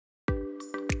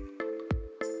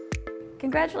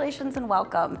Congratulations and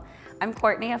welcome. I'm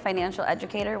Courtney, a financial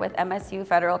educator with MSU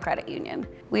Federal Credit Union.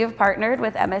 We have partnered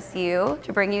with MSU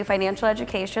to bring you financial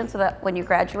education so that when you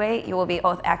graduate, you will be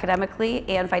both academically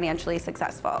and financially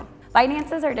successful.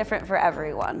 Finances are different for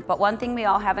everyone, but one thing we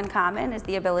all have in common is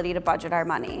the ability to budget our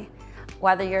money.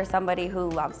 Whether you're somebody who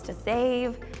loves to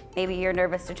save, maybe you're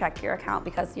nervous to check your account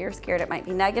because you're scared it might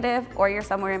be negative, or you're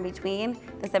somewhere in between,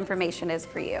 this information is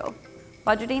for you.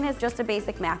 Budgeting is just a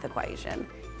basic math equation.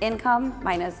 Income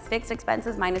minus fixed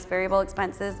expenses minus variable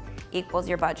expenses equals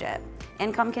your budget.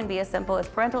 Income can be as simple as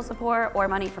parental support or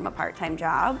money from a part-time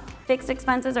job. Fixed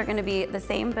expenses are going to be the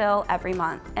same bill every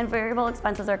month, and variable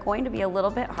expenses are going to be a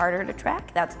little bit harder to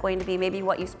track. That's going to be maybe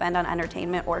what you spend on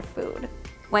entertainment or food.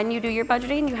 When you do your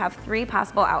budgeting, you have three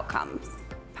possible outcomes: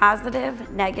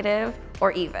 positive, negative,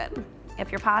 or even.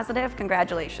 If you're positive,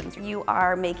 congratulations, you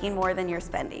are making more than you're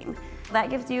spending. That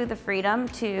gives you the freedom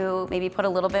to maybe put a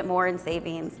little bit more in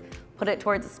savings, put it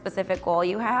towards a specific goal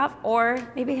you have, or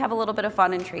maybe have a little bit of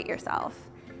fun and treat yourself.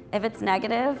 If it's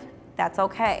negative, that's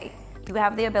okay. You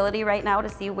have the ability right now to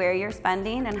see where you're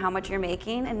spending and how much you're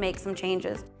making and make some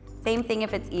changes. Same thing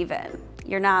if it's even.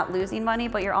 You're not losing money,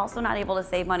 but you're also not able to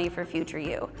save money for future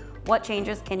you. What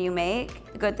changes can you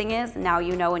make? The good thing is now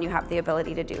you know and you have the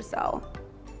ability to do so.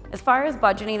 As far as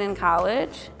budgeting in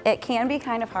college, it can be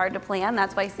kind of hard to plan.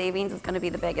 That's why savings is going to be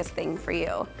the biggest thing for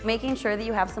you. Making sure that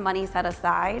you have some money set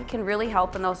aside can really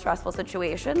help in those stressful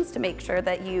situations to make sure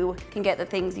that you can get the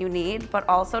things you need, but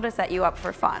also to set you up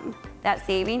for fun. That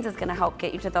savings is going to help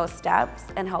get you to those steps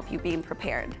and help you being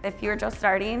prepared. If you're just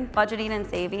starting budgeting and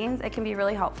savings, it can be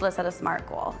really helpful to set a SMART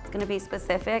goal. It's going to be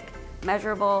specific,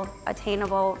 measurable,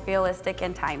 attainable, realistic,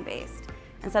 and time-based.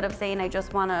 Instead of saying, I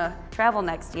just want to travel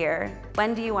next year,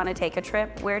 when do you want to take a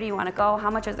trip? Where do you want to go? How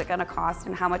much is it going to cost?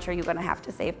 And how much are you going to have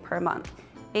to save per month?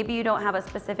 Maybe you don't have a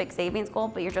specific savings goal,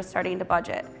 but you're just starting to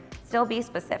budget. Still be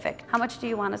specific. How much do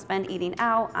you want to spend eating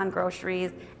out, on groceries,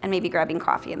 and maybe grabbing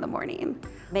coffee in the morning?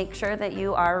 Make sure that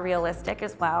you are realistic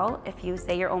as well. If you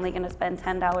say you're only going to spend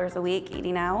 $10 a week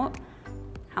eating out,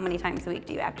 how many times a week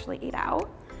do you actually eat out?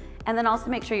 And then also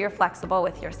make sure you're flexible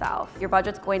with yourself. Your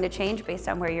budget's going to change based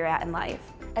on where you're at in life.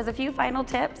 As a few final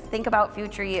tips, think about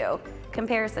future you.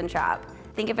 Comparison shop.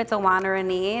 Think if it's a want or a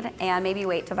need, and maybe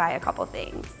wait to buy a couple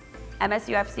things.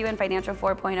 MSU, FCU, and Financial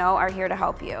 4.0 are here to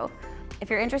help you.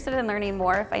 If you're interested in learning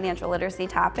more financial literacy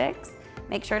topics,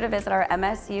 make sure to visit our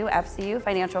MSU, FCU,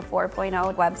 Financial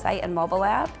 4.0 website and mobile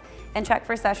app, and check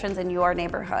for sessions in your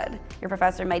neighborhood. Your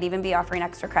professor might even be offering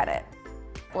extra credit.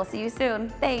 We'll see you soon.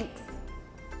 Thanks.